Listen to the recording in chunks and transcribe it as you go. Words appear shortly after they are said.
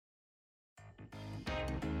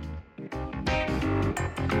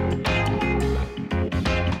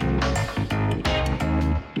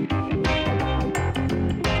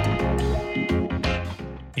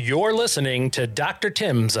You're listening to Dr.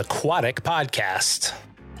 Tim's Aquatic Podcast.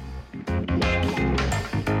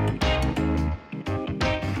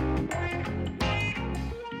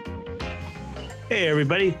 Hey,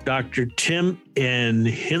 everybody. Dr. Tim and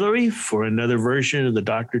Hillary for another version of the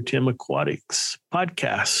Dr. Tim Aquatics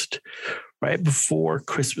Podcast right before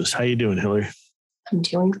Christmas. How you doing, Hillary? I'm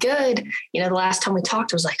doing good. You know, the last time we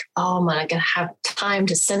talked, I was like, oh, am I going to have time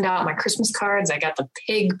to send out my Christmas cards? I got the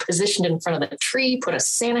pig positioned in front of the tree, put a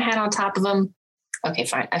Santa hat on top of him. Okay,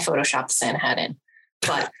 fine. I photoshopped the Santa hat in,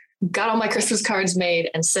 but got all my Christmas cards made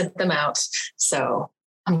and sent them out. So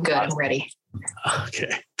I'm good. I'm ready.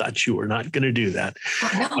 Okay. Thought you were not going to do that.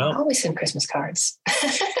 Oh, no, I always send Christmas cards.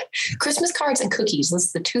 Christmas cards and cookies.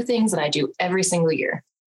 Those are the two things that I do every single year.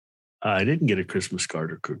 I didn't get a Christmas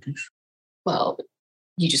card or cookies. Well,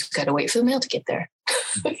 you just got to wait for the mail to get there.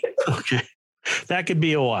 Okay. That could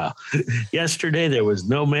be a while. Yesterday, there was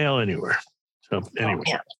no mail anywhere. So anyway,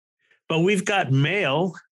 but we've got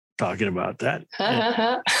mail talking about that.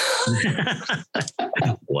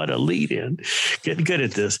 What a lead in. Getting good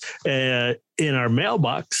at this. In our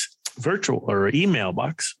mailbox, virtual or email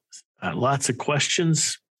box, lots of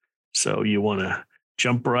questions. So you want to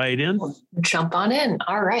jump right in? Jump on in.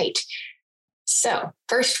 All right. So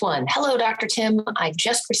first one, hello, Dr. Tim. I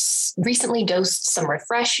just recently dosed some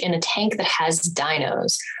Refresh in a tank that has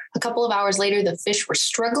dinos. A couple of hours later, the fish were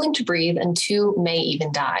struggling to breathe and 2 may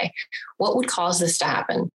even die. What would cause this to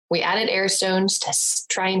happen? We added air stones to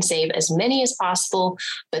try and save as many as possible,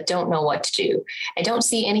 but don't know what to do. I don't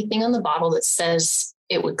see anything on the bottle that says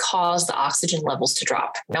it would cause the oxygen levels to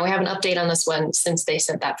drop. Now we have an update on this one since they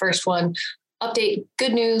sent that first one. Update,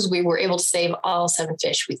 good news, we were able to save all 7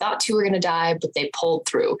 fish. We thought 2 were going to die, but they pulled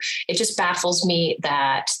through. It just baffles me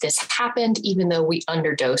that this happened even though we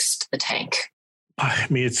underdosed the tank. I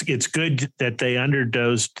mean, it's good that they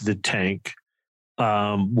underdosed the tank.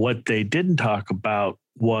 What they didn't talk about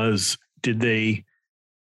was, did they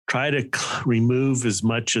try to remove as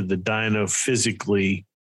much of the dino physically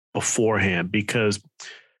beforehand? Because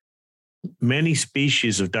many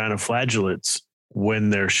species of dinoflagellates, when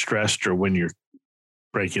they're stressed or when you're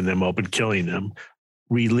breaking them open, killing them,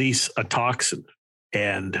 release a toxin.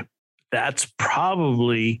 And that's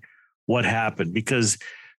probably what happened, because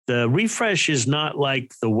the Refresh is not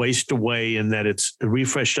like the Waste Away in that the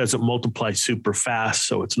Refresh doesn't multiply super fast,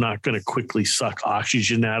 so it's not going to quickly suck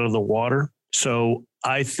oxygen out of the water. So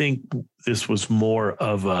I think this was more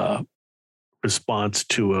of a response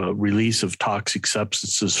to a release of toxic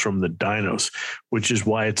substances from the dinos, which is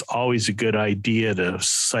why it's always a good idea to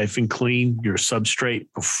siphon clean your substrate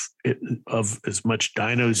of as much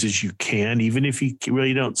dinos as you can, even if you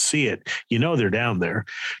really don't see it. You know they're down there.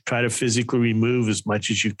 Try to physically remove as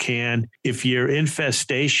much as you can. If your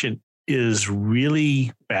infestation is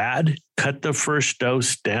really bad, cut the first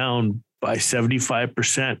dose down by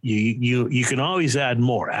 75%. You can always add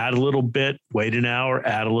more. Add a little bit, wait an hour,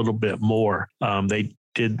 add a little bit more. They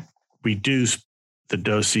did reduce the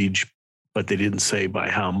dosage, but they didn't say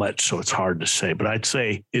by how much, so it's hard to say. But I'd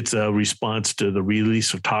say it's a response to the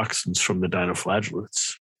release of toxins from the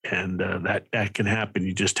dinoflagellates. And that can happen.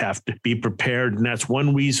 You just have to be prepared. And that's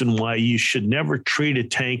one reason why you should never treat a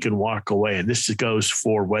tank and walk away. And this goes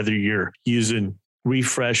for whether you're using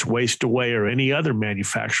Refresh, Waste Away, or any other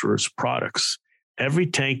manufacturer's products. Every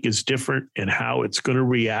tank is different, and how it's going to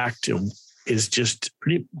react is just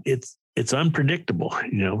it's unpredictable.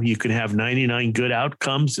 You know, you can have 99 good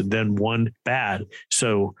outcomes and then 1 bad.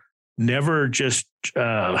 So never just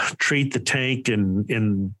treat the tank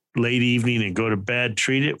in late evening and go to bed.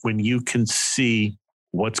 Treat it when you can see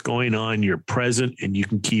what's going on. You're present and you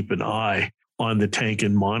can keep an eye on the tank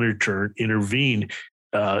and monitor and intervene.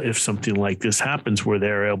 If something like this happens where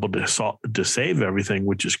they're able to save everything,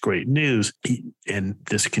 which is great news, and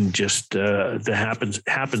this can just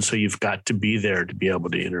happen. So you've got to be there to be able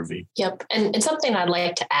to intervene. Yep. And something I'd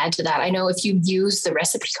like to add to that, I know if you use the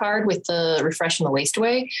recipe card with the Refresh and the Waste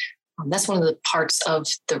Away, that's one of the parts of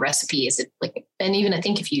the recipe. Is it like, and even I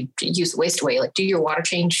think if you use the Waste Away, like do your water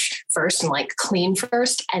change first and like clean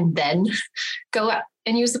first, and then go out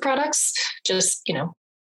and use the products. Just,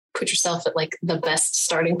 put yourself at like the best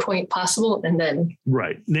starting point possible, and then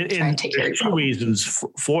try and take care of your problem. 2 reasons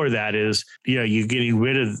for that is, you're getting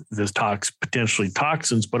rid of the potentially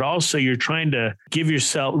toxins, but also you're trying to give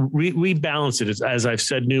yourself rebalance it. As I've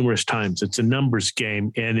said numerous times, it's a numbers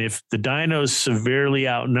game. And if the dinos severely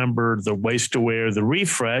outnumber the Waste Away or the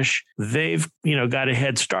Refresh, they've, got a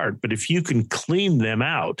head start. But if you can clean them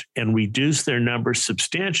out and reduce their numbers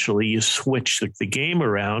substantially, you switch the game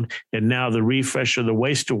around, and now the Refresh or the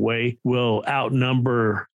Waste Away will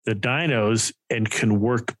outnumber the dinos and can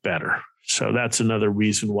work better. So that's another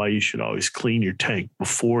reason why you should always clean your tank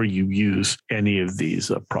before you use any of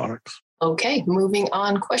these products. Okay, moving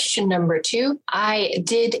on. Question number 2. I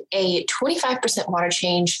did a 25% water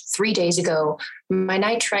change 3 days ago. My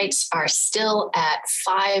nitrites are still at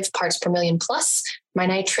 5 parts per million plus. My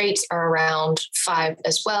nitrates are around 5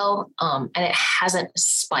 as well, and it hasn't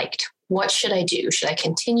spiked. What should I do? Should I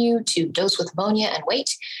continue to dose with ammonia and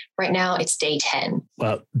wait? Right now, it's day 10.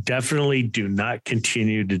 Well, definitely do not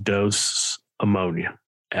continue to dose ammonia.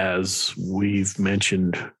 As we've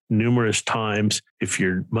mentioned numerous times, if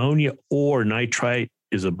your ammonia or nitrite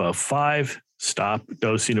is above 5, stop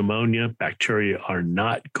dosing ammonia. Bacteria are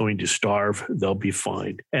not going to starve. They'll be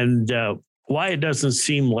fine. And why it doesn't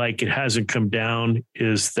seem like it hasn't come down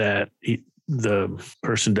is that the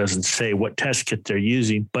person doesn't say what test kit they're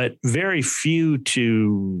using, but very few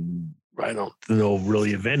I don't know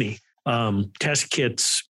really of any, test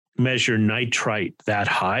kits measure nitrite that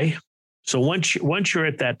high. So once you're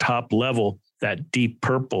at that top level, that deep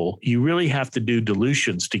purple, you really have to do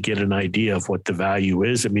dilutions to get an idea of what the value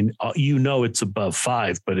is. I mean, it's above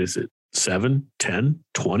 5, but is it 7, 10,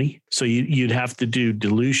 20? So you'd have to do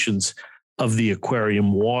dilutions of the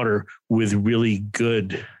aquarium water with really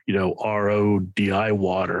good, RODI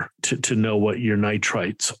water to know what your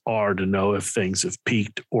nitrites are, to know if things have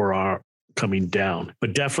peaked or are coming down.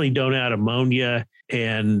 But definitely don't add ammonia.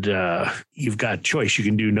 And you've got choice. You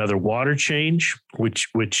can do another water change, which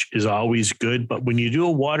is always good. But when you do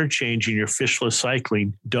a water change in your fishless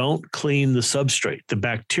cycling, don't clean the substrate. The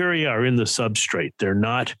bacteria are in the substrate. They're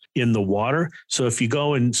not in the water. So if you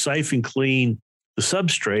go and siphon clean the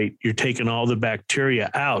substrate, you're taking all the bacteria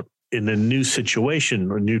out in a new situation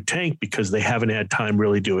or new tank because they haven't had time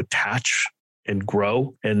really to attach and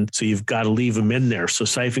grow. And so you've got to leave them in there. So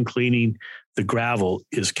siphon cleaning the gravel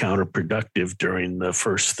is counterproductive during the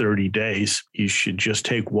first 30 days. You should just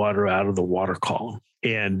take water out of the water column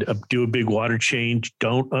and do a big water change.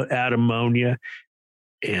 Don't add ammonia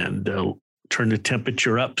and turn the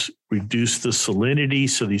temperature up, reduce the salinity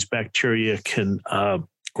so these bacteria can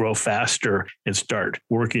grow faster and start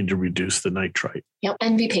working to reduce the nitrite. Yep,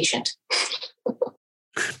 and be patient.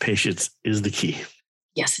 Patience is the key.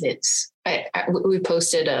 Yes, it is. We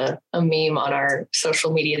posted a meme on our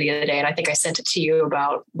social media the other day, and I think I sent it to you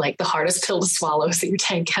about like the hardest pill to swallow so your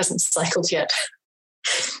tank hasn't cycled yet,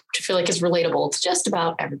 which I feel like is relatable to just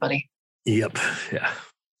about everybody. Yep. Yeah.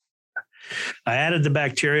 I added the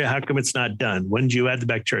bacteria. How come it's not done? When did you add the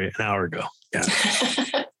bacteria? An hour ago. Yeah.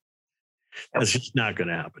 That's just not going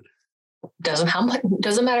to happen.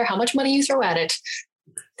 Doesn't matter how much money you throw at it.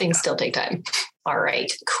 Things still take time. All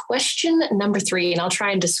right. Question number 3, and I'll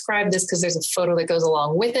try and describe this because there's a photo that goes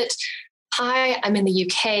along with it. Hi, I'm in the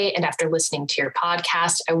UK, and after listening to your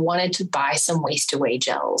podcast, I wanted to buy some waste away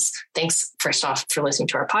gels. Thanks, first off, for listening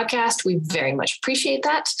to our podcast. We very much appreciate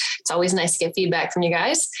that. It's always nice to get feedback from you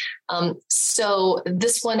guys. So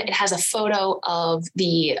this one, it has a photo of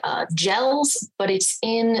the gels, but it's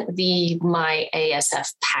in the My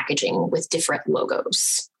ASF packaging with different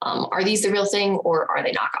logos. Are these the real thing or are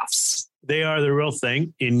they knockoffs? They are the real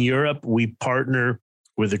thing. In Europe, we partner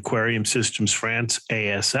with Aquarium Systems France,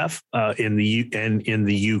 ASF. In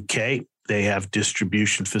the UK, they have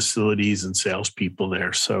distribution facilities and salespeople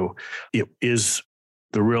there. So it is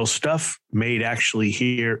the real stuff made actually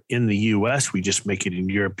here in the US. We just make it in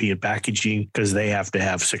European packaging because they have to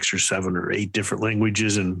have 6 or 7 or 8 different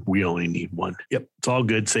languages and we only need 1. Yep, it's all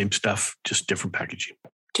good, same stuff, just different packaging.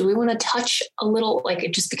 Do we want to touch a little,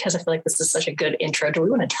 just because I feel like this is such a good intro, do we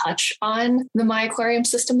want to touch on the My Aquarium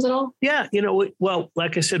Systems at all? Yeah, well,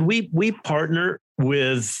 like I said, we partner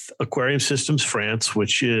with Aquarium Systems France,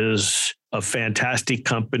 which is a fantastic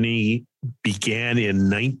company, began in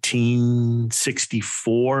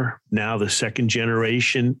 1964. Now the second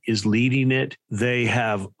generation is leading it. They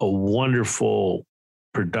have a wonderful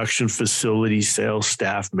production facility, sales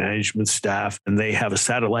staff, management staff, and they have a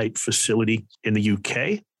satellite facility in the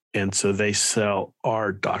UK. And so they sell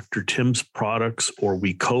our Dr. Tim's products, or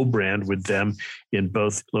we co-brand with them in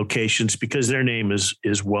both locations because their name is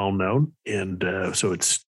well known. And so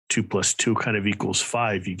it's 2 + 2 kind of equals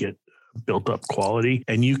 5. You get built up quality,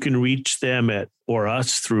 and you can reach them or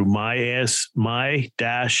us through my-asf.com.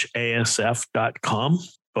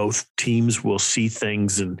 Both teams will see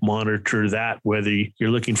things and monitor that. Whether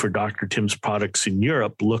you're looking for Dr. Tim's products in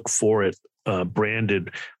Europe, look for it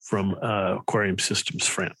branded from Aquarium Systems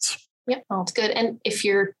France. Yep, that's good. And if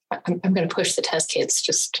I'm going to push the test kits,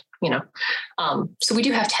 so we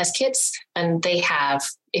do have test kits, and they have,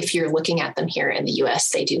 if you're looking at them here in the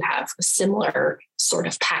US, they do have a similar sort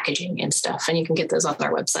of packaging and stuff. And you can get those on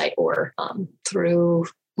our website or through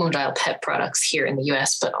Mondial Pet Products here in the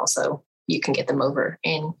US, but also you can get them over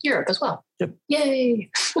in Europe as well. Yep. Yay.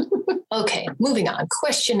 Okay, moving on.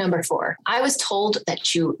 Question number 4. I was told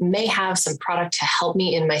that you may have some product to help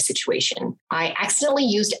me in my situation. I accidentally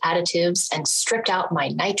used additives and stripped out my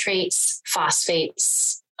nitrates,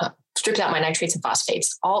 phosphates.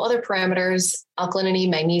 All other parameters, alkalinity,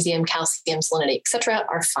 magnesium, calcium, salinity, etc.,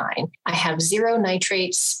 are fine. I have 0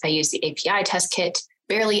 nitrates. I use the API test kit,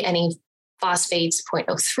 barely any phosphates,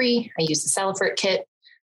 0.03. I use the Salifert kit,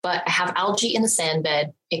 but I have algae in the sand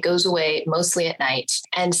bed. It goes away mostly at night,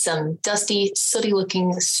 and some dusty,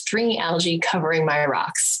 sooty-looking, stringy algae covering my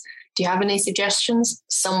rocks. Do you have any suggestions?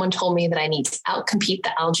 Someone told me that I need to outcompete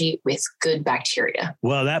the algae with good bacteria.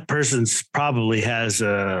 Well, that person probably has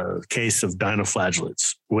a case of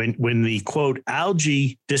dinoflagellates. When the quote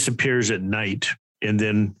algae disappears at night, and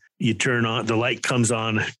then you turn on, the light comes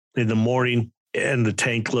on in the morning, and the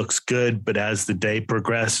tank looks good, but as the day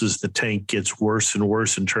progresses, the tank gets worse and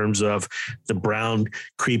worse in terms of the brown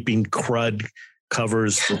creeping crud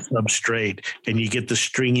covers the substrate, and you get the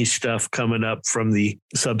stringy stuff coming up from the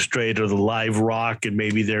substrate or the live rock, and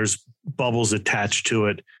maybe there's bubbles attached to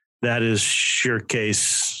it. That is sure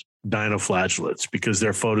case dinoflagellates, because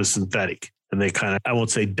they're photosynthetic. And they kind of, I won't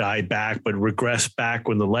say die back, but regress back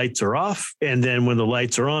when the lights are off. And then when the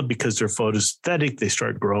lights are on, because they're photosynthetic, they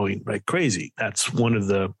start growing like crazy. That's one of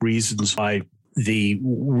the reasons why the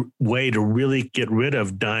way to really get rid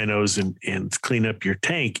of dinos and clean up your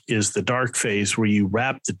tank is the dark phase, where you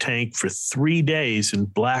wrap the tank for 3 days in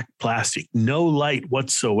black plastic, no light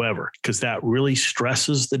whatsoever, because that really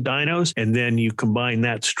stresses the dinos. And then you combine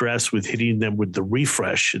that stress with hitting them with the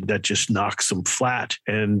refresh, and that just knocks them flat,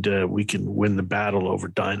 and we can win the battle over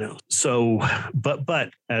dinos. So,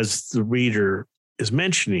 but as the reader is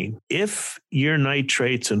mentioning, if your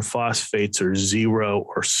nitrates and phosphates are 0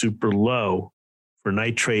 or super low, for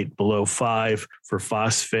nitrate below 5, for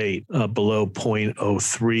phosphate below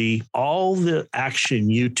 0.03, all the action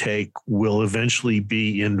you take will eventually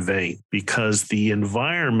be in vain, because the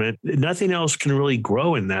environment, nothing else can really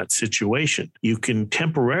grow in that situation. You can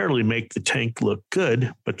temporarily make the tank look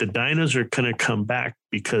good, but the dinos are going to come back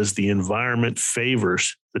because the environment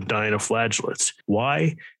favors the dinoflagellates.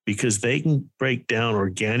 Why? Because they can break down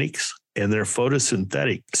organics, and they're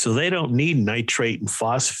photosynthetic. So they don't need nitrate and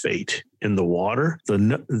phosphate in the water.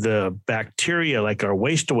 The bacteria, like our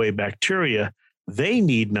waste away bacteria, they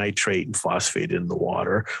need nitrate and phosphate in the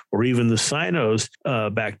water, or even the cyanos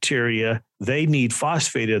bacteria, they need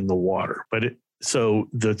phosphate in the water. So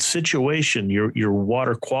the situation, your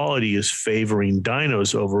water quality is favoring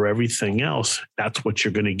dinos over everything else. That's what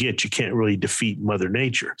you're going to get. You can't really defeat Mother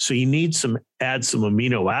Nature. So you need add some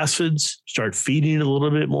amino acids, start feeding it a little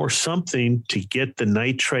bit more something to get the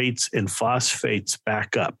nitrates and phosphates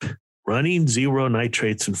back up. Running 0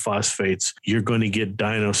 nitrates and phosphates, you're going to get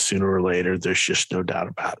dinos sooner or later. There's just no doubt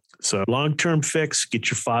about it. So long-term fix, get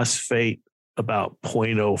your phosphate about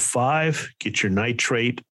 0.05, get your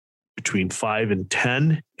nitrate between 5 and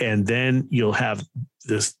 10, and then you'll have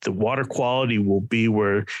the water quality will be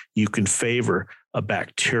where you can favor a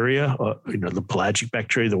bacteria, the pelagic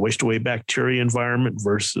bacteria, the waste away bacteria environment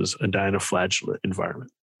versus a dinoflagellate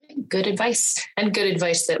environment. Good advice, and good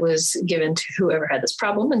advice that was given to whoever had this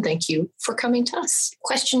problem. And thank you for coming to us.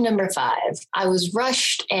 Question number 5. I was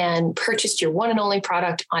rushed and purchased your one and only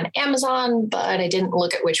product on Amazon, but I didn't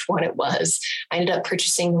look at which one it was. I ended up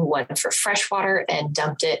purchasing one for freshwater and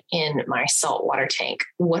dumped it in my saltwater tank.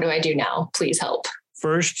 What do I do now? Please help.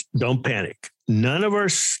 First, don't panic. None of our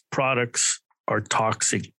products are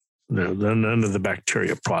toxic. No, none of the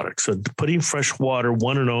bacteria products. So putting fresh water,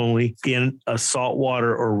 one and only, in a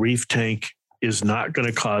saltwater or reef tank is not going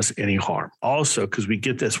to cause any harm. Also, because we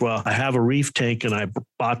get this, well, I have a reef tank and I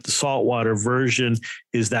bought the saltwater version.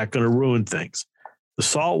 Is that going to ruin things? The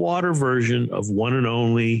saltwater version of one and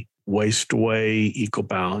only waste away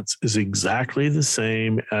EcoBalance is exactly the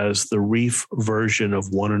same as the reef version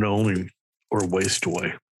of one and only or waste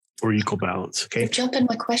away or EcoBalance. Okay. You're jumping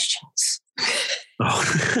my questions. Oh.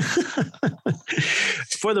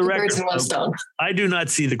 For the record, I do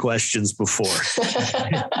not see the questions before.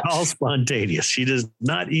 All spontaneous. She does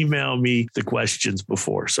not email me the questions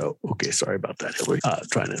before. So, okay, sorry about that, Hillary.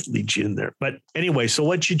 Trying to lead you in there. But anyway, so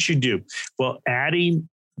what should you do? Well, adding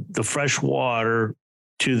the fresh water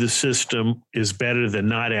to the system is better than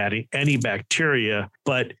not adding any bacteria,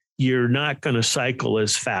 but you're not going to cycle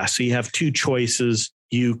as fast. So you have 2 choices.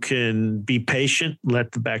 You can be patient,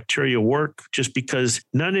 let the bacteria work, just because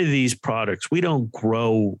none of these products, we don't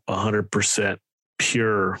grow 100%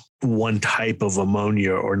 pure one type of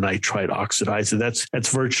ammonia or nitrite oxidizer. That's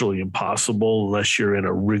virtually impossible unless you're in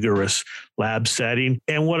a rigorous lab setting.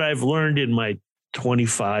 And what I've learned in my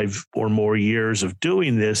 25 or more years of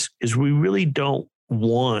doing this is we really don't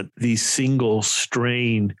want these single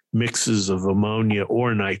strain mixes of ammonia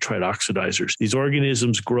or nitrite oxidizers. These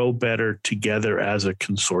organisms grow better together as a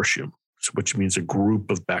consortium, which means a group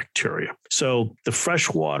of bacteria. So the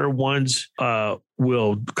freshwater ones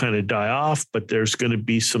will kind of die off, but there's going to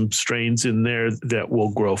be some strains in there that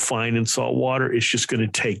will grow fine in salt water. It's just going to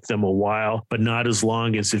take them a while, but not as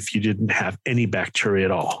long as if you didn't have any bacteria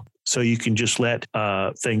at all. So you can just let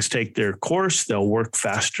things take their course. They'll work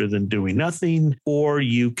faster than doing nothing. Or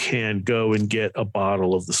you can go and get a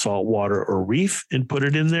bottle of the salt water or reef and put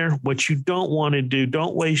it in there. What you don't want to do,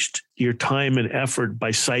 don't waste your time and effort by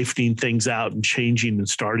siphoning things out and changing and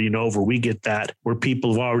starting over. We get that where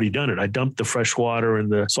people have already done it. I dumped the fresh water in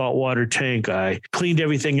the saltwater tank. I cleaned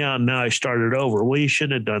everything out and now I started over. Well, you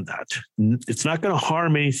shouldn't have done that. It's not going to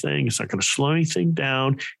harm anything. It's not going to slow anything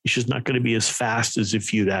down. It's just not going to be as fast as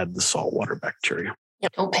if you'd add the saltwater bacteria. Yeah,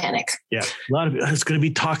 don't panic. Yeah, a lot of it's going to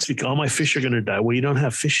be toxic. All my fish are going to die. Well, you don't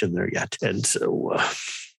have fish in there yet. And so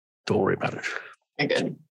don't worry about it. You're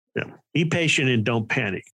good. Yeah. Be patient and don't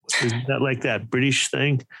panic. Isn't that like that British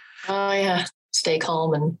thing? Oh, yeah. Stay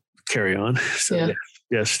calm and carry on. So,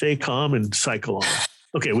 yeah, stay calm and cycle on.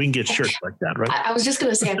 Okay, we can get shirts like that, right? I was just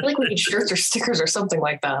going to say, I feel like we need shirts or stickers or something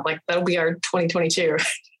like that. Like, that'll be our 2022.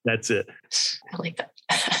 That's it. I like that.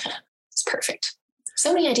 It's perfect.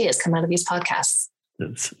 So many ideas come out of these podcasts.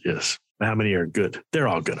 Yes. How many are good? They're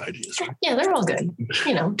all good ideas, right? Yeah, they're all good.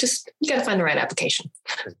 Just you got to find the right application.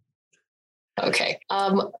 Okay.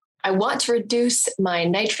 I want to reduce my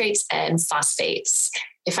nitrates and phosphates.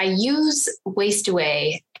 If I use Waste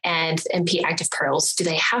Away and NP Active Pearls, do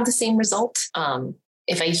they have the same result?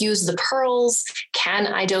 If I use the pearls, can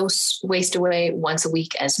I dose Waste Away once a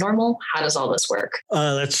week as normal? How does all this work?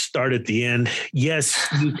 Let's start at the end. Yes,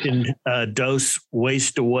 you can dose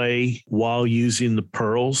Waste Away while using the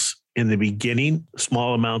pearls in the beginning,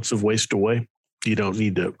 small amounts of Waste Away. You don't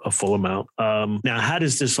need a full amount. Now, how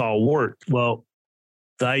does this all work? Well,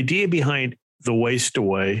 the idea behind the Waste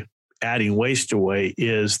Away, adding Waste Away,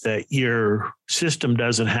 is that your system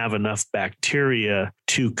doesn't have enough bacteria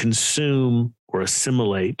to consume or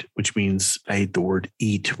assimilate, which means I hate the word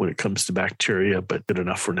eat when it comes to bacteria, but good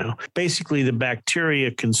enough for now. Basically, the bacteria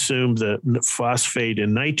consume the phosphate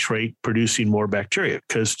and nitrate, producing more bacteria,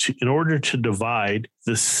 because in order to divide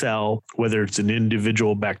the cell, whether it's an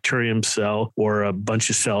individual bacterium cell or a bunch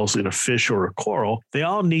of cells in a fish or a coral, they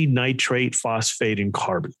all need nitrate, phosphate, and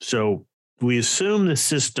carbon. So we assume the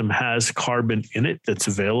system has carbon in it that's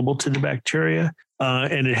available to the bacteria.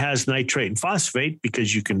 And it has nitrate and phosphate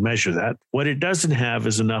because you can measure that. What it doesn't have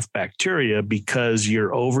is enough bacteria because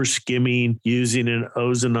you're over skimming, using an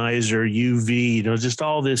ozonizer, UV, just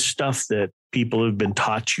all this stuff that people have been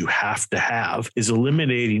taught you have to have is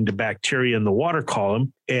eliminating the bacteria in the water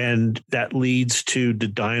column. And that leads to the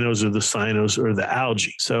dinos or the cynos or the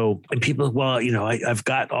algae. So, and people, I've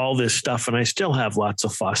got all this stuff and I still have lots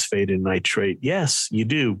of phosphate and nitrate. Yes, you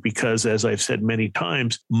do. Because as I've said many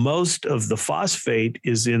times, most of the phosphate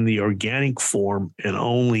is in the organic form and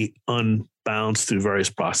only unbounds through various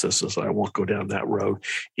processes. I won't go down that road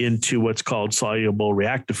into what's called soluble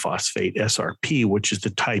reactive phosphate, SRP, which is the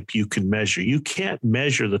type you can measure. You can't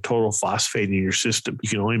measure the total phosphate in your system. You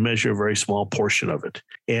can only measure a very small portion of it.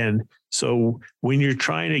 And so when you're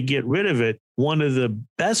trying to get rid of it, one of the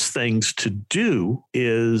best things to do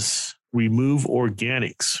is remove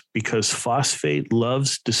organics because phosphate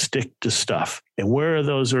loves to stick to stuff. And where are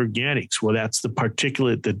those organics? Well, that's the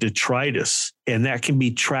particulate, the detritus, and that can be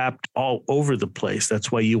trapped all over the place.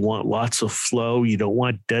 That's why you want lots of flow. You don't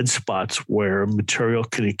want dead spots where material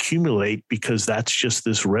can accumulate because that's just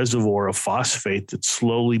this reservoir of phosphate that's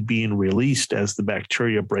slowly being released as the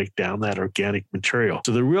bacteria break down that organic material.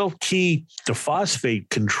 So the real key to phosphate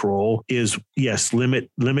control is, yes, limit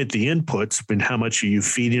the inputs. And how much are you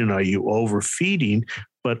feeding? Are you overfeeding?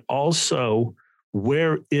 But also,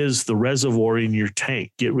 where is the reservoir in your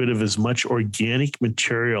tank? Get rid of as much organic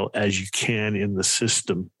material as you can in the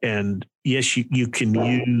system. And yes, you can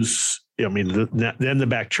use, then the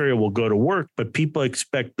bacteria will go to work, but people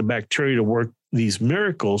expect the bacteria to work these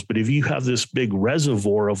miracles. But if you have this big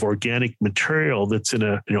reservoir of organic material that's in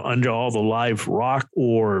under all the live rock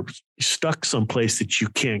or stuck someplace that you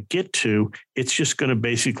can't get to, it's just going to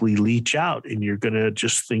basically leach out and you're going to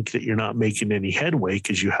just think that you're not making any headway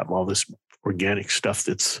because you have all this organic stuff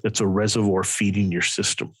that's a reservoir feeding your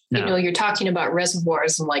system. Now, you're talking about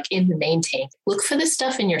reservoirs and like in the main tank. Look for this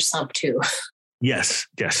stuff in your sump too. Yes,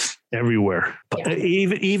 everywhere. Yeah.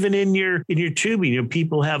 Even in your tubing,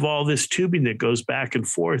 people have all this tubing that goes back and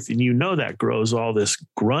forth, and that grows all this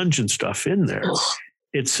grunge and stuff in there. Ugh.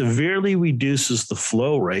 it severely reduces the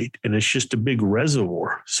flow rate, and it's just a big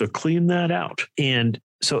reservoir. So clean that out. And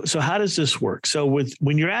so how does this work? So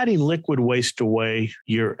when you're adding liquid waste away,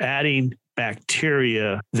 you're adding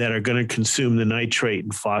bacteria that are going to consume the nitrate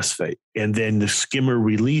and phosphate, and then the skimmer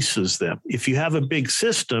releases them. If you have a big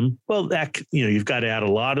system, well, you've got to add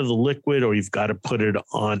a lot of the liquid, or you've got to put it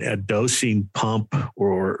on a dosing pump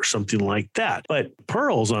or something like that. But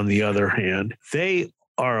pearls, on the other hand, they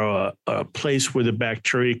are a place where the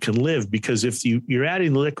bacteria can live, because if you're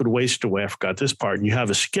adding liquid waste away, I forgot this part, and you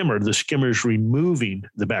have a skimmer, the skimmer is removing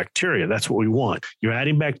the bacteria. That's what we want. You're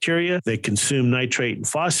adding bacteria, they consume nitrate and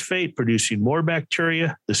phosphate, producing more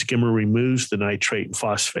bacteria. The skimmer removes the nitrate and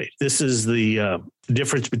phosphate. This is the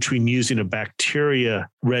difference between using a bacteria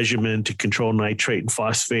regimen to control nitrate and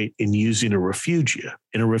phosphate and using a refugia.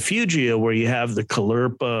 In a refugia, where you have the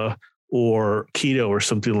caulerpa or keto or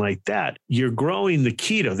something like that, you're growing the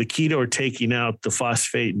keto. The keto are taking out the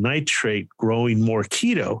phosphate and nitrate, growing more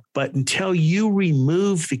keto. But until you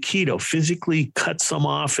remove the keto, physically cut some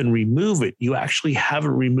off and remove it, you actually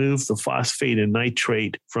haven't removed the phosphate and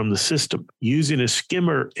nitrate from the system. Using a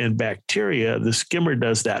skimmer and bacteria, the skimmer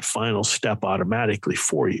does that final step automatically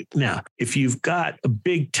for you. Now, if you've got a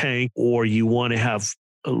big tank, or you want to have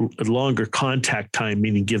a longer contact time,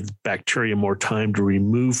 meaning give the bacteria more time to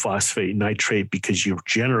remove phosphate and nitrate because you're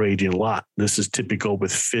generating a lot. This is typical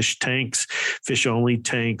with fish tanks, fish-only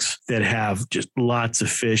tanks that have just lots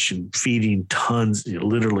of fish and feeding tons,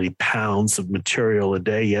 literally pounds of material a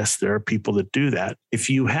day. Yes, there are people that do that. If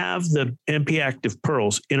you have the NP Active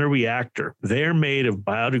pearls in a reactor, they're made of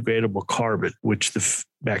biodegradable carbon, which the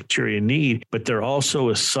bacteria need, but they're also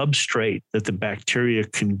a substrate that the bacteria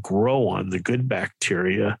can grow on, the good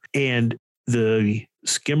bacteria. And the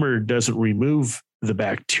skimmer doesn't remove the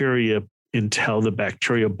bacteria until the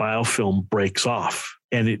bacteria biofilm breaks off.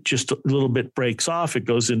 And it just a little bit breaks off. It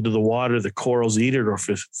goes into the water. The corals eat it, or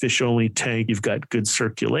fish-only tank, you've got good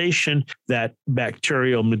circulation. That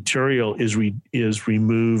bacterial material is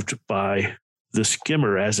removed by the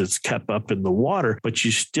skimmer as it's kept up in the water, but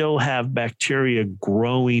you still have bacteria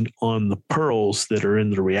growing on the pearls that are in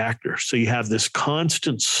the reactor. So you have this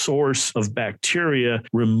constant source of bacteria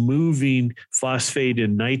removing phosphate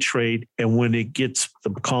and nitrate. And when the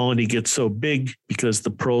colony gets so big, because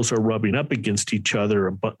the pearls are rubbing up against each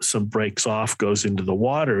other, some breaks off, goes into the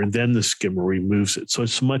water, and then the skimmer removes it. So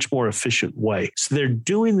it's a much more efficient way. So they're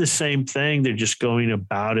doing the same thing. They're just going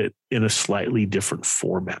about it in a slightly different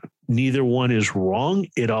format. Neither one is wrong.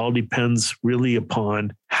 It all depends really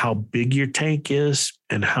upon how big your tank is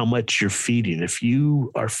and how much you're feeding. If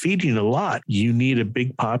you are feeding a lot, you need a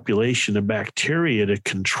big population of bacteria to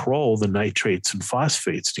control the nitrates and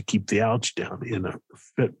phosphates to keep the algae down,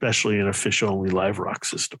 especially in a fish-only live rock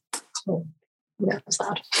system. Oh, that was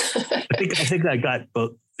loud. I think I got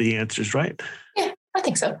both the answers right. Yeah, I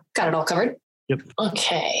think so. Got it all covered. Yep.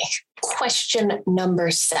 Okay. Question number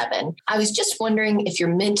 7. I was just wondering if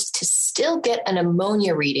you're meant to still get an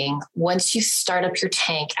ammonia reading once you start up your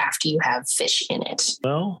tank after you have fish in it.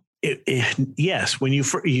 Well, yes. When you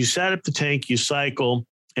set up the tank, you cycle,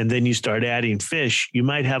 and then you start adding fish, you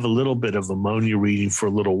might have a little bit of ammonia reading for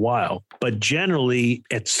a little while. But generally,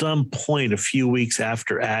 at some point, a few weeks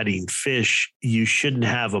after adding fish, you shouldn't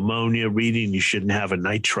have ammonia reading. You shouldn't have a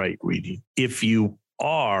nitrite reading. If you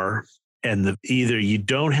are, and either you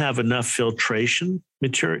don't have enough filtration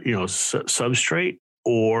material, substrate,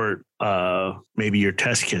 or maybe your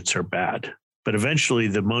test kits are bad. But eventually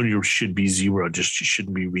the ammonia should be 0, you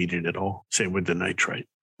shouldn't be reading at all. Same with the nitrite.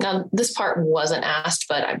 Now, this part wasn't asked,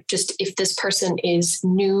 but if this person is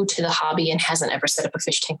new to the hobby and hasn't ever set up a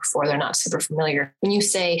fish tank before, they're not super familiar. When you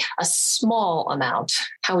say a small amount,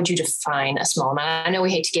 how would you define a small amount? I know we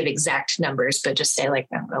hate to give exact numbers, but just say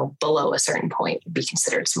below a certain point would be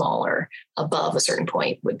considered small, or above a certain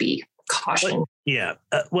point would be caution. Yeah.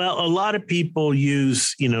 Well, a lot of people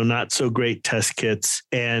use, not so great test kits.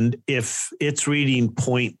 And if it's reading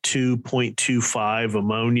 0.2, 0.25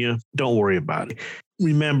 ammonia, don't worry about it.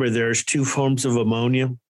 Remember, there's 2 forms of ammonia,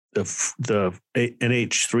 the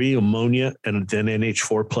NH3 ammonia and then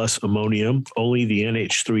NH4 plus ammonium. Only the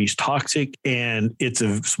NH3 is toxic, and it's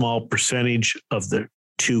a small percentage of the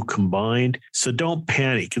 2 combined. So don't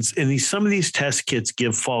panic. Some of these test kits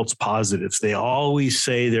give false positives. They always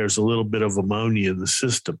say there's a little bit of ammonia in the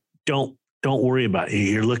system. Don't worry about it.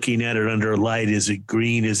 You're looking at it under a light. Is it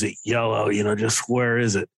green? Is it yellow? Just where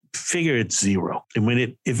is it? figure it's zero.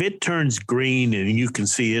 And if it turns green and you can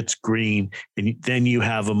see it's green, and then you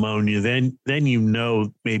have ammonia, then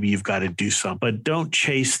maybe you've got to do something. But don't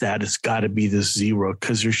chase that. It's got to be this zero,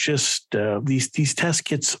 because there's just these test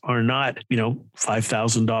kits are not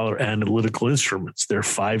 $5,000 analytical instruments. They're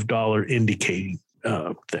 $5 indicating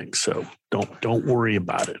things. So don't worry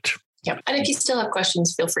about it. Yep. And if you still have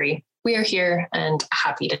questions, feel free. We are here and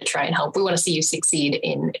happy to try and help. We want to see you succeed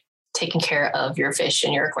in taking care of your fish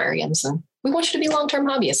and your aquariums. And we want you to be long-term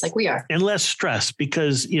hobbyists like we are. And less stress,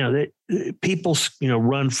 because, people,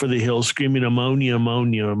 run for the hills screaming ammonia,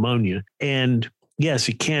 ammonia, ammonia. And yes,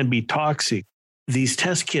 it can be toxic. These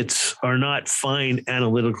test kits are not fine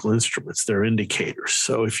analytical instruments. They're indicators.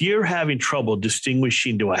 So if you're having trouble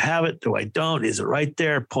distinguishing, do I have it? Do I don't? Is it right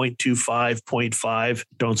there? 0.25, 0.5.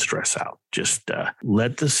 Don't stress out. Just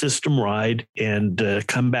let the system ride and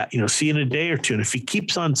come back, see in a day or two. And if he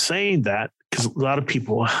keeps on saying that, because a lot of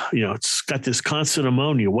people, it's got this constant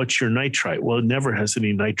ammonia. What's your nitrite? Well, it never has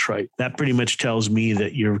any nitrite. That pretty much tells me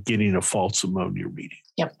that you're getting a false ammonia reading.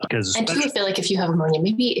 Yep. And do you feel like if you have ammonia,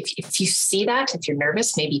 maybe if you see that, if you're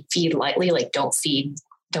nervous, maybe feed lightly, like don't be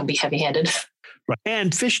heavy-handed. Right.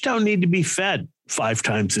 And fish don't need to be fed 5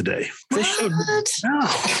 times a day. Fish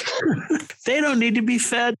they don't need to be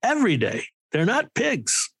fed every day. They're not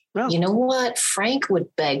pigs. No. You know what? Frank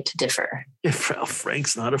would beg to differ.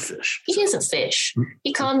 Frank's not a fish. He is a fish.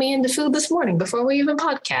 He conned me into food this morning before we even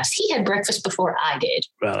podcast. He had breakfast before I did.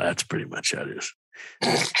 Well, that's pretty much how it is.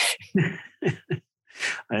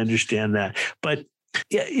 I understand that. But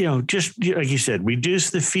yeah, just like you said,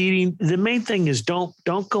 reduce the feeding. The main thing is don't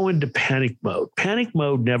go into panic mode. Panic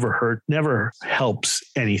mode never helps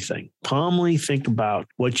anything. Calmly think about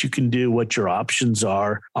what you can do, what your options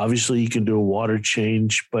are. Obviously, you can do a water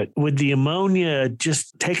change, but with the ammonia,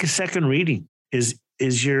 just take a second reading.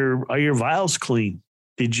 Are your vials clean?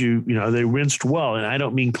 Did they rinsed well? And I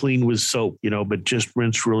don't mean clean with soap, but just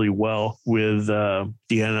rinsed really well with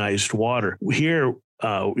deionized water. Here,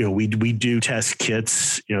 we do test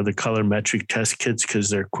kits, the colorimetric test kits, because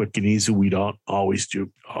they're quick and easy. We don't always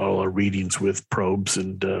do all our readings with probes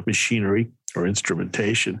and machinery or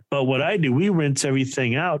instrumentation. But what I do, we rinse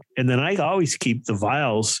everything out. And then I always keep the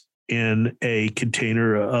vials in a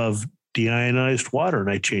container of deionized water. And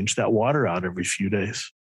I change that water out every few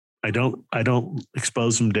days. I don't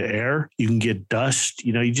expose them to air. You can get dust.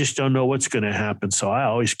 You just don't know what's going to happen. So I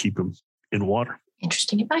always keep them in water.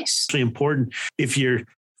 Interesting advice. It's really important if you're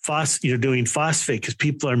doing phosphate, because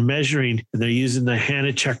people are measuring and they're using the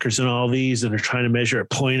Hanna checkers and all these, and they're trying to measure at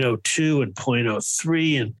 0.02 and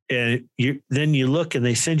 0.03. And then you look and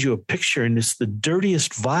they send you a picture and it's the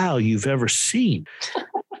dirtiest vial you've ever seen.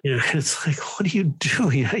 It's like, what do you do?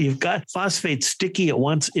 You've got phosphate sticky at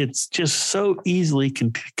once. It's just so easily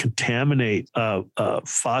can contaminate a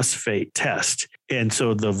phosphate test. And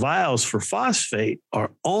so the vials for phosphate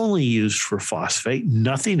are only used for phosphate,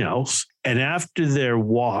 nothing else. And after they're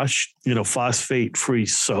washed, phosphate-free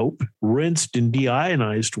soap, rinsed in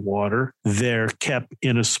deionized water, they're kept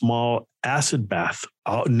in a small acid bath,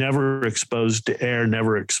 never exposed to air,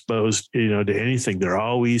 never exposed, to anything. They're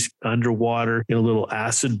always underwater in a little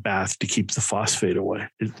acid bath to keep the phosphate away.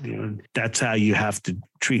 That's how you have to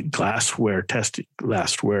treat testing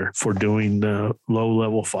glassware for doing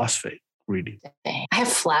low-level phosphate reading. I have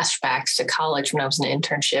flashbacks to college when I was in an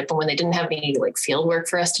internship, and when they didn't have any field work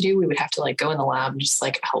for us to do, we would have to go in the lab and just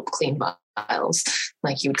help clean vials.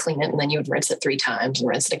 You would clean it and then you would rinse it 3 times and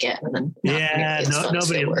rinse it again. And then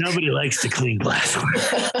nobody likes to clean glassware.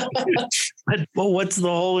 But what's the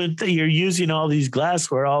whole thing? You're using all these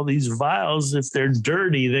glassware, all these vials. If they're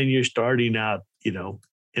dirty, then you're starting out, in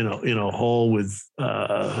a hole with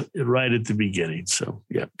right at the beginning. So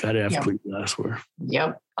yeah, got to have clean glassware.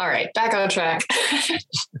 Yep. All right, back on track.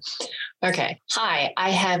 Okay. Hi, I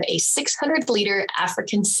have a 600-liter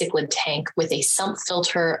African cichlid tank with a sump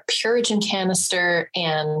filter, Purigen canister,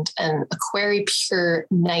 and an AquariPure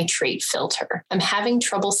nitrate filter. I'm having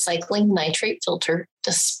trouble cycling nitrate filter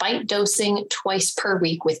despite dosing twice per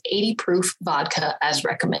week with 80 proof vodka as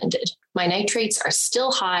recommended. My nitrates are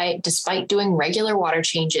still high despite doing regular water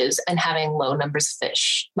changes and having low numbers of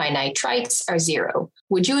fish. My nitrites are 0.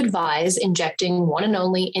 Would you advise injecting one and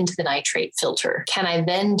only into the nitrate filter? Can I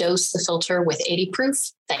then dose the filter with 80 proof?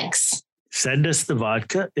 Thanks. Send us the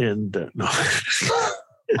vodka and no.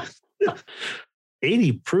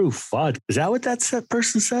 80 proof vodka. Is that what that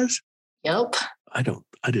person says? Yep. I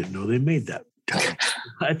didn't know they made that.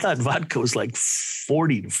 I thought vodka was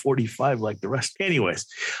 40 to 45 like the rest. Anyways.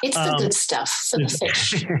 It's the good stuff for the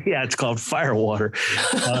fish. Yeah, it's called fire water.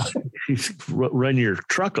 Run your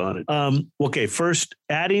truck on it. Okay, first,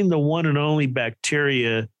 adding the one and only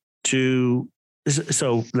bacteria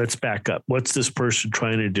So let's back up. What's this person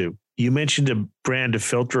trying to do? You mentioned a brand of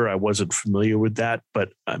filter. I wasn't familiar with that,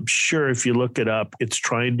 but I'm sure if you look it up, it's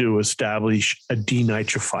trying to establish a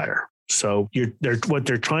denitrifier. So what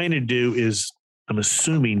they're trying to do is, I'm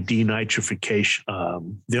assuming, denitrification.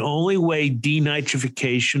 The only way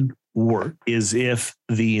denitrification works is if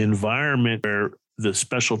the environment where the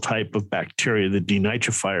special type of bacteria, the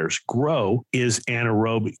denitrifiers, grow is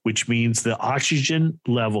anaerobic, which means the oxygen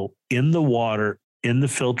level in the water in the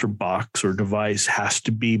filter box or device has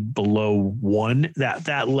to be below 1.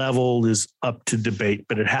 That level is up to debate,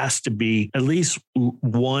 but it has to be at least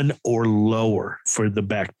 1 or lower for the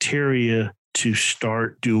bacteria to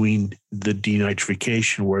start doing the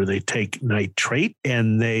denitrification, where they take nitrate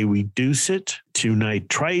and they reduce it to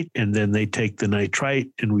nitrite, and then they take the nitrite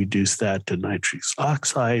and reduce that to nitrous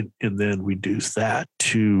oxide, and then reduce that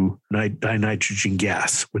to dinitrogen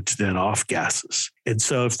gas, which then off gases. And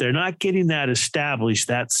so if they're not getting that established,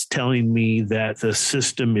 that's telling me that the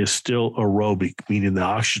system is still aerobic, meaning the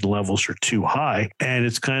oxygen levels are too high. And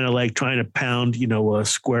it's kind of like trying to pound, a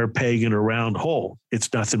square peg in a round hole.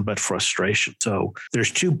 It's nothing but frustration. So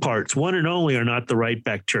there's two parts. One and only are not the right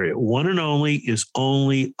bacteria. One and only is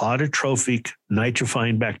only autotrophic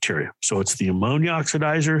nitrifying bacteria. So it's the ammonia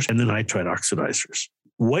oxidizers and the nitrite oxidizers.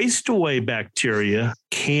 Waste away bacteria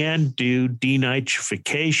can do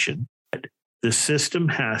denitrification. The system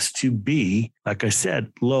has to be, like I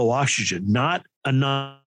said, low oxygen, not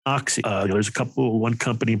anoxic. There's one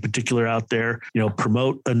company in particular out there,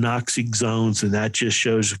 promote anoxic zones, and that just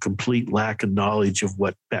shows a complete lack of knowledge of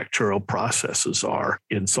what bacterial processes are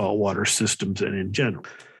in saltwater systems and in general.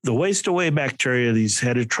 The waste away bacteria, these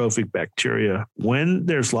heterotrophic bacteria, when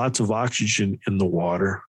there's lots of oxygen in the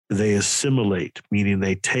water, they assimilate, meaning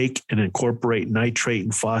they take and incorporate nitrate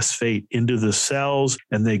and phosphate into the cells,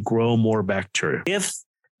 and they grow more bacteria. If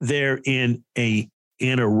they're in an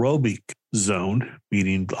anaerobic zone,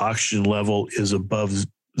 meaning the oxygen level is above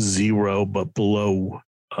 0 but below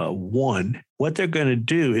 1, what they're going to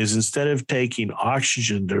do is, instead of taking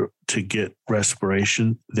oxygen to get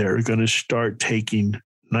respiration, they're going to start taking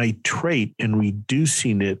nitrate and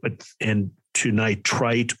reducing it to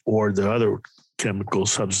nitrite or the other chemical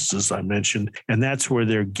substances I mentioned, and that's where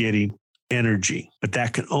they're getting energy. But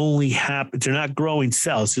that can only happen. They're not growing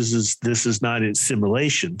cells. This is not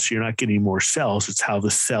assimilation. So you're not getting more cells. It's how the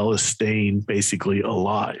cell is staying basically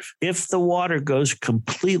alive. If the water goes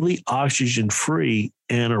completely oxygen free,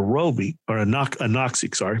 anaerobic or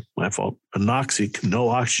anoxic, my fault, anoxic, no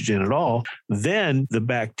oxygen at all, then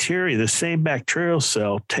the same bacterial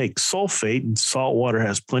cell takes sulfate, and salt water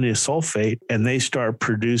has plenty of sulfate, and they start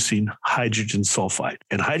producing hydrogen sulfide.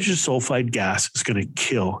 And hydrogen sulfide gas is going to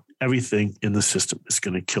kill everything in the system. It's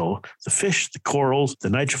going to kill the fish, the corals, the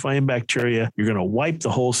nitrifying bacteria. You're going to wipe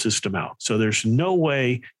the whole system out. So there's no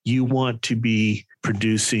way you want to be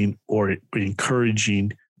producing or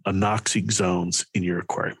encouraging anoxic zones in your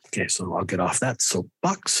aquarium. Okay, so I'll get off that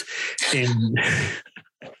soapbox. And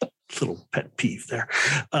little pet peeve there.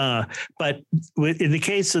 But in the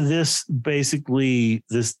case of this, basically,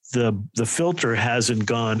 the filter hasn't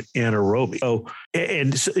gone anaerobic. So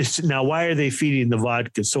now, why are they feeding the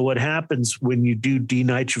vodka? So what happens when you do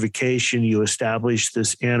denitrification? You establish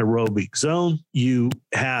this anaerobic zone. You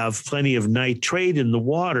have plenty of nitrate in the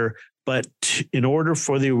water. But in order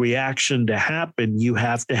for the reaction to happen, you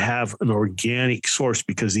have to have an organic source,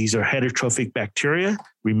 because these are heterotrophic bacteria.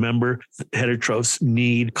 Remember, heterotrophs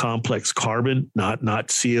need complex carbon, not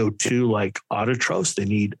CO2 like autotrophs. They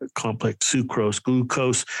need complex sucrose,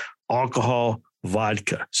 glucose, alcohol,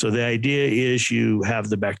 vodka. So the idea is you have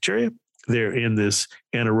the bacteria. They're in this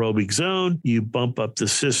anaerobic zone. You bump up the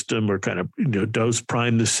system, or kind of dose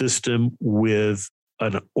prime the system with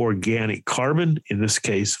an organic carbon, in this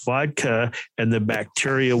case vodka, and the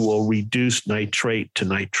bacteria will reduce nitrate to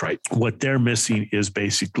nitrite. What they're missing is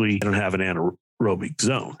basically they don't have an anaerobic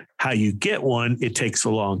zone. How you get one, it takes a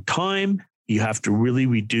long time. You have to really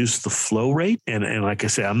reduce the flow rate. And like I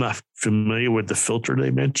say, I'm not familiar with the filter they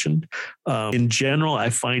mentioned. In general, I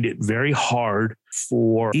find it very hard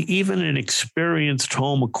for even an experienced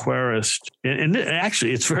home aquarist. And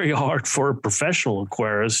actually, it's very hard for a professional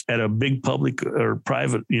aquarist at a big public or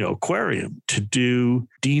private, aquarium to do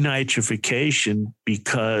denitrification,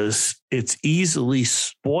 because it's easily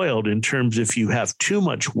spoiled in terms if you have too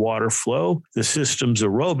much water flow, the system's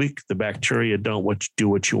aerobic, the bacteria don't do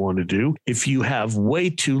what you want to do. If you have way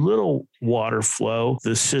too little water flow,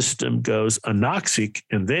 the system goes anoxic,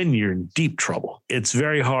 and then you're in deep trouble. It's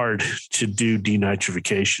very hard to do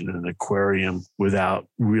denitrification in an aquarium without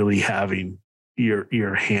really having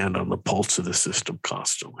your hand on the pulse of the system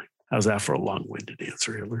constantly. How's that for a long-winded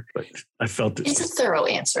answer, Hillary? But I felt it's a thorough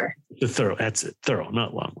answer. That's it. Thorough,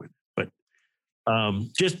 not long-winded. But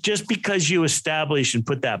just because you establish and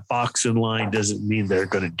put that box in line doesn't mean they're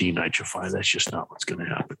going to denitrify. That's just not what's going to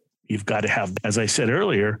happen. You've got to have, as I said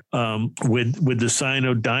earlier, with the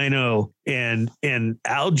cyanodino and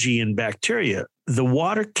algae and bacteria, the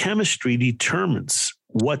water chemistry determines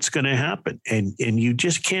what's going to happen. And you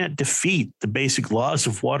just can't defeat the basic laws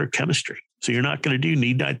of water chemistry. So you're not going to do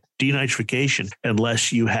denitrification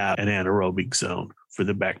unless you have an anaerobic zone for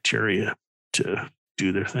the bacteria to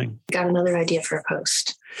do their thing. Got another idea for a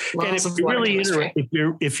post. And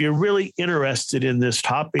if you're really interested in this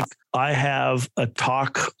topic, I have a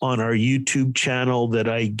talk on our YouTube channel that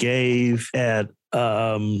I gave at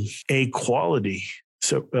A-Quality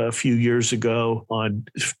a few years ago on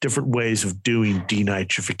different ways of doing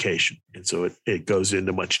denitrification. And so it goes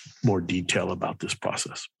into much more detail about this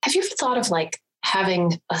process. Have you ever thought of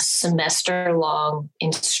having a semester-long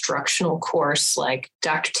instructional course like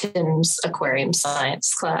Dr. Tim's aquarium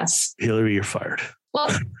science class? Hillary, you're fired. Well,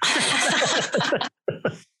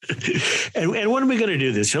 and when are we going to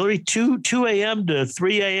do this, Hillary? 2 a.m. to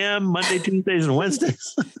 3 a.m. Monday, Tuesdays, and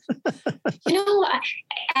Wednesdays.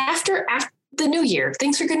 After the new year,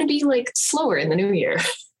 things are going to be slower in the new year.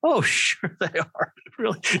 Oh, sure they are.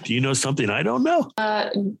 Really? Do you know something I don't know?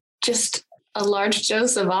 Just a large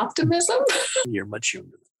dose of optimism. You're much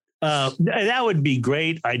younger. That would be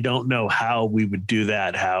great. I don't know how we would do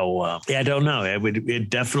that. I don't know. It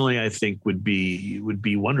definitely, I think, would be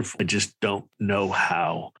wonderful. I just don't know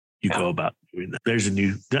how you go about doing that. There's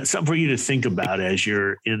something for you to think about as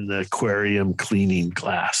you're in the aquarium cleaning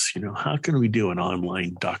class. How can we do an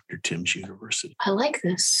online Dr. Tim's University? I like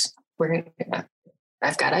this.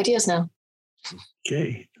 I've got ideas now.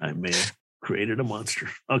 Okay. I may have created a monster.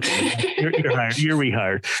 Okay. You're hired. You're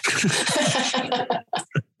rehired.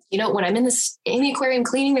 When I'm in the aquarium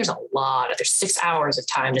cleaning, there's 6 hours of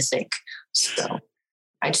time to think. So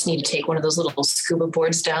I just need to take one of those little scuba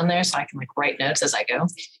boards down there so I can write notes as I go.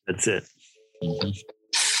 That's it. Mm-hmm.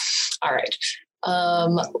 All right.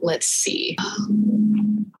 Let's see.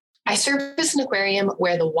 I service an aquarium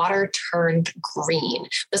where the water turned green.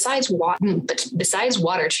 Besides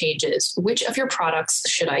water changes, which of your products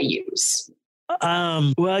should I use?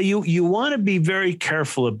 Well, you want to be very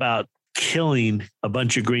careful about killing a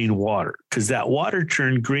bunch of green water because that water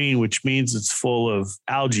turned green, which means it's full of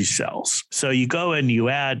algae cells. So you go and you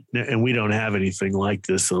add, and we don't have anything like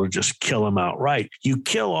this, so it'll just kill them outright. You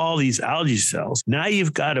kill all these algae cells. Now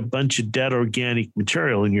you've got a bunch of dead organic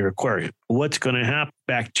material in your aquarium. What's going to happen?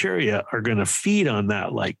 Bacteria are going to feed on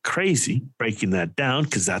that like crazy, breaking that down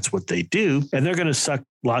because that's what they do. And they're going to suck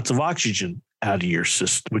lots of oxygen out of your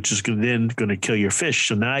system, which is then going to kill your fish.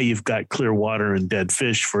 So now you've got clear water and dead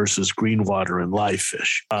fish versus green water and live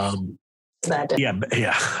fish. The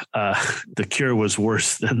cure was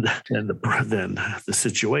worse than the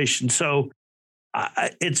situation. So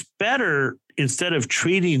it's better, instead of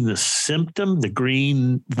treating the symptom, the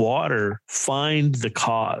green water, find the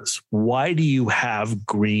cause. Why do you have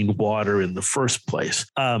green water in the first place?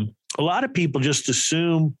 A lot of people just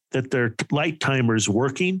assume that their light timer is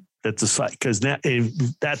working. Because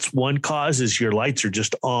that's one cause, is your lights are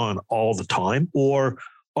just on all the time, or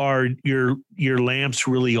are your lamps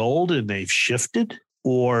really old and they've shifted,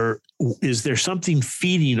 or is there something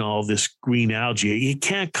feeding all this green algae? It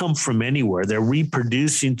can't come from anywhere. They're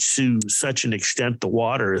reproducing to such an extent the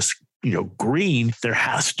water is green. There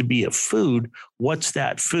has to be a food. What's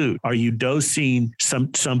that food? Are you dosing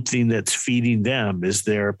something that's feeding them? Is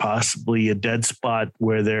there possibly a dead spot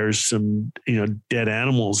where there's some, dead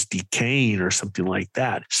animals decaying or something like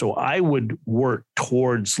that? So I would work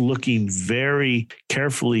towards looking very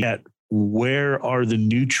carefully at where are the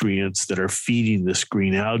nutrients that are feeding this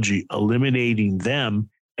green algae, eliminating them,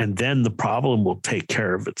 and then the problem will take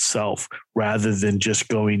care of itself rather than just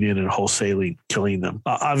going in and wholesaling killing them.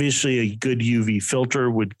 Obviously, a good UV filter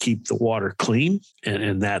would keep the water clean,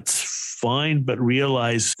 and that's fine. But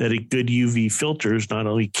realize that a good UV filter is not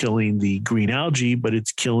only killing the green algae, but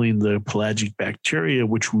it's killing the pelagic bacteria,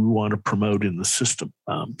 which we want to promote in the system.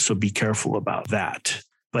 So be careful about that.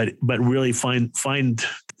 But really find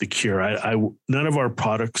the cure. None of our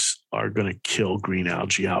products are going to kill green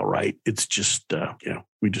algae outright. It's just,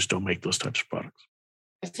 we just don't make those types of products.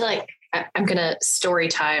 I feel like I'm going to story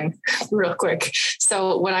time real quick.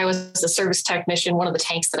 So when I was a service technician, one of the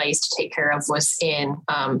tanks that I used to take care of was in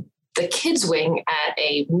the kids wing at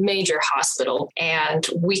a major hospital, and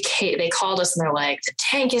they called us and they're like, the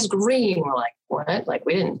tank is green. We're like, what? Like,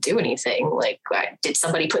 we didn't do anything. Like, did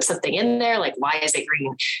somebody put something in there? Like, why is it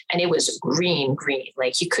green? And it was green.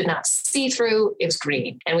 Like, you could not see through. It was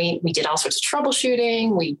green. And we did all sorts of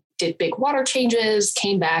troubleshooting. We did big water changes,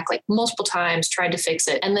 came back like multiple times, tried to fix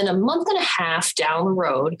it. And then a month and a half down the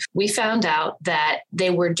road, we found out that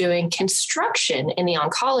they were doing construction in the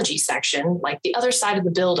oncology section, like the other side of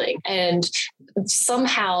the building. And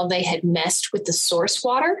somehow they had messed with the source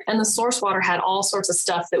water, and the source water had all sorts of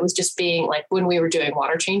stuff that was just being, like, when we were doing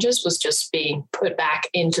water changes, was just being put back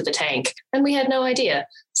into the tank. And we had no idea.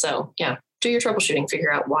 So yeah, do your troubleshooting,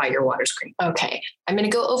 figure out why your water's green. Okay, I'm going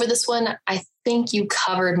to go over this one. I think you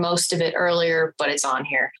covered most of it earlier, but it's on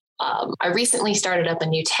here. I recently started up a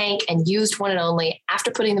new tank and used One and Only.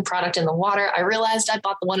 After putting the product in the water, I realized I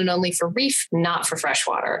bought the One and Only for reef, not for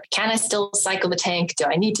freshwater. Can I still cycle the tank? Do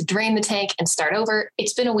I need to drain the tank and start over?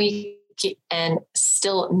 It's been a week and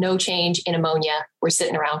still no change in ammonia. We're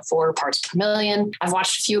sitting around 4 parts per million. I've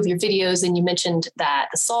watched a few of your videos and you mentioned that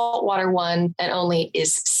the saltwater One and Only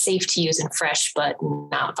is safe to use in fresh, but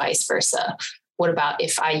not vice versa. What about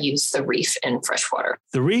if I use the reef in freshwater?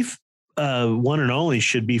 The reef One and Only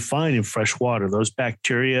should be fine in fresh water. Those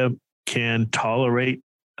bacteria can tolerate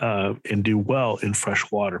and do well in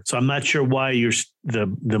fresh water. So I'm not sure why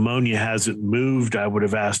the ammonia hasn't moved. I would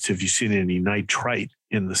have asked if you've seen any nitrite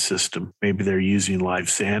in the system. Maybe they're using live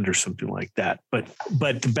sand or something like that. But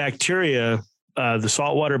the bacteria, the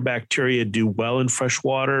saltwater bacteria do well in fresh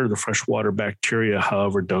water. The freshwater bacteria,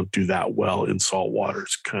 however, don't do that well in salt water.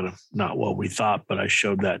 It's kind of not what we thought, but I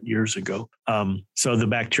showed that years ago. So the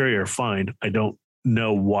bacteria are fine. I don't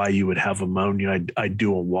know why you would have ammonia. I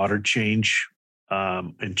do a water change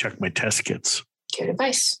and check my test kits. Good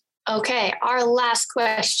advice. Okay, our last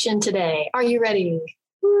question today. Are you ready?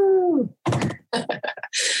 Woo!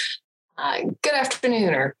 Good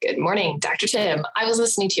afternoon or good morning, Dr. Tim. I was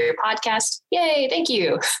listening to your podcast. Yay, thank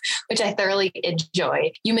you, which I thoroughly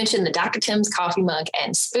enjoy. You mentioned the Dr. Tim's coffee mug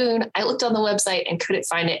and spoon. I looked on the website and couldn't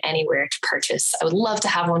find it anywhere to purchase. I would love to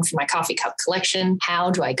have one for my coffee cup collection.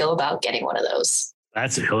 How do I go about getting one of those?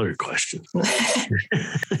 That's a Hillary question.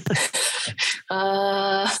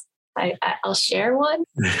 I'll share one.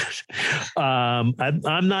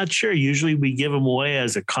 I'm not sure. Usually we give them away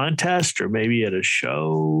as a contest or maybe at a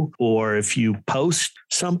show or if you post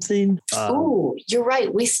something. Oh, you're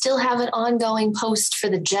right. We still have an ongoing post for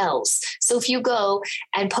the gels. So if you go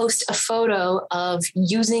and post a photo of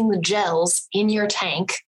using the gels in your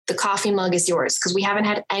tank, the coffee mug is yours, because we haven't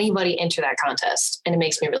had anybody enter that contest, and it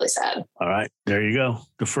makes me really sad. All right, there you go.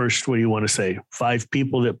 The first, what do you want to say? 5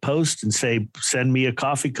 people that post and say, send me a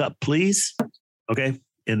coffee cup, please. Okay.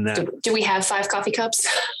 In that. Do we have 5 coffee cups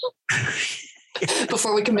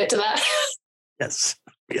before we commit to that? Yes,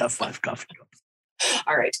 we have 5 coffee cups.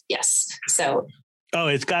 All right. Yes. So. Oh,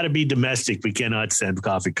 it's got to be domestic. We cannot send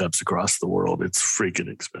coffee cups across the world. It's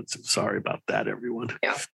freaking expensive. Sorry about that, everyone.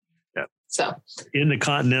 Yeah. So in the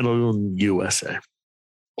continental USA.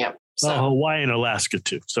 Yep. So well, Hawaii and Alaska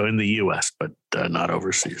too. So in the US, but not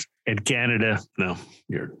overseas. And Canada, no,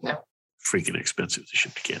 you're freaking expensive to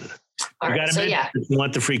ship to Canada. All right. So if you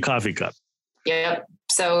want the free coffee cup. Yep.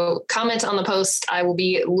 So comment on the post. I will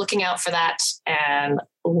be looking out for that and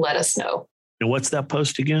let us know. And what's that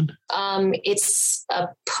post again? It's a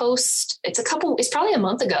post. It's probably a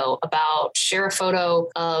month ago about share a photo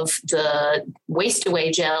of the waste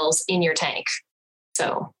away gels in your tank.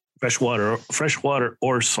 So freshwater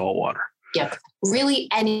or saltwater. Yep. Really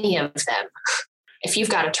any of them. If you've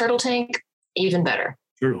got a turtle tank, even better.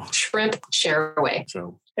 True. Shrimp, share away.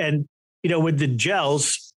 So, and with the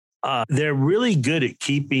gels, they're really good at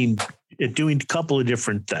doing a couple of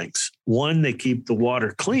different things. One, they keep the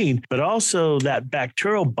water clean, but also that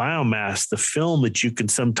bacterial biomass, the film that you can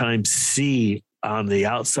sometimes see on the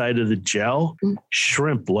outside of the gel,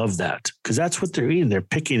 shrimp love that because that's what they're eating. They're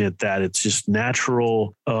picking at that. It's just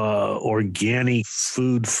natural, organic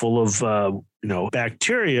food full of,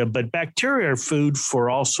 bacteria, but bacteria are food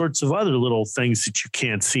for all sorts of other little things that you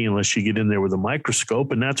can't see unless you get in there with a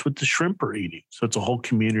microscope. And that's what the shrimp are eating. So it's a whole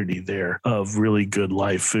community there of really good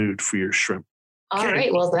live food for your shrimp. All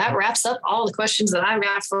right. Well, that wraps up all the questions that I've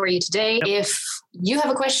got for you today. Yep. If you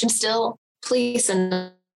have a question still, please send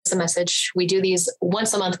us a message. We do these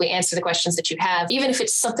once a month. We answer the questions that you have, even if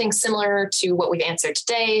it's something similar to what we've answered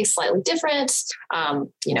today, slightly different,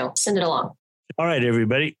 send it along. All right,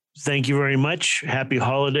 everybody. Thank you very much. Happy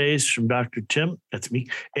holidays from Dr. Tim. That's me.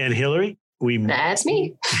 And Hillary. That's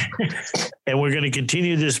me. And we're going to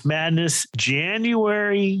continue this madness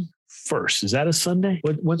January 1st. Is that a Sunday?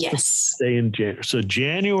 What's Yes. the day in January? So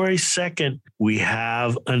January 2nd, we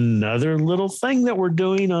have another little thing that we're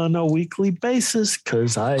doing on a weekly basis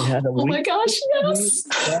because I had a Oh my gosh, yes.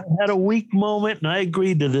 I had a weak moment and I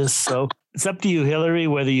agreed to this. So it's up to you, Hillary,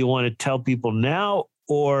 whether you want to tell people now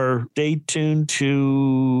or stay tuned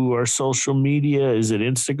to our social media. Is it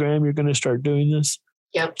Instagram you're going to start doing this?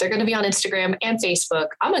 Yep, they're going to be on Instagram and Facebook.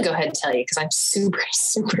 I'm going to go ahead and tell you because I'm super,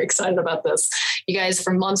 super excited about this. You guys,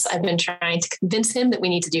 for months, I've been trying to convince him that we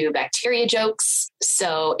need to do bacteria jokes.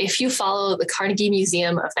 So if you follow the Carnegie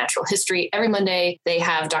Museum of Natural History, every Monday, they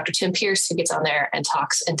have Dr. Tim Pierce who gets on there and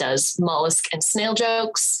talks and does mollusk and snail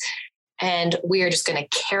jokes. And we are just going to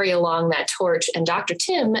carry along that torch. And Dr.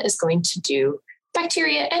 Tim is going to do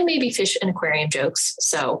bacteria and maybe fish and aquarium jokes.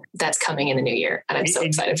 So that's coming in the new year. And I'm so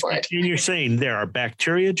excited for it. And you're saying there are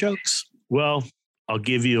bacteria jokes? Well, I'll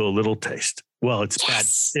give you a little taste. Well, it's bad.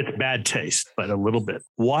 It's bad taste, but a little bit.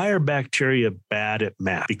 Why are bacteria bad at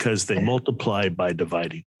math? Because they multiply by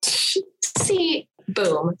dividing. See,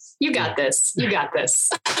 boom. You got this. You got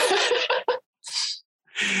this.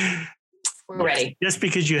 We're ready. Just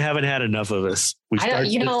because you haven't had enough of us. I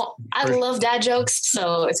love dad jokes,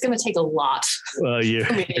 so it's going to take a lot. Well,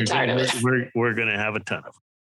 for me to get tired of it. We're going to have a ton of them.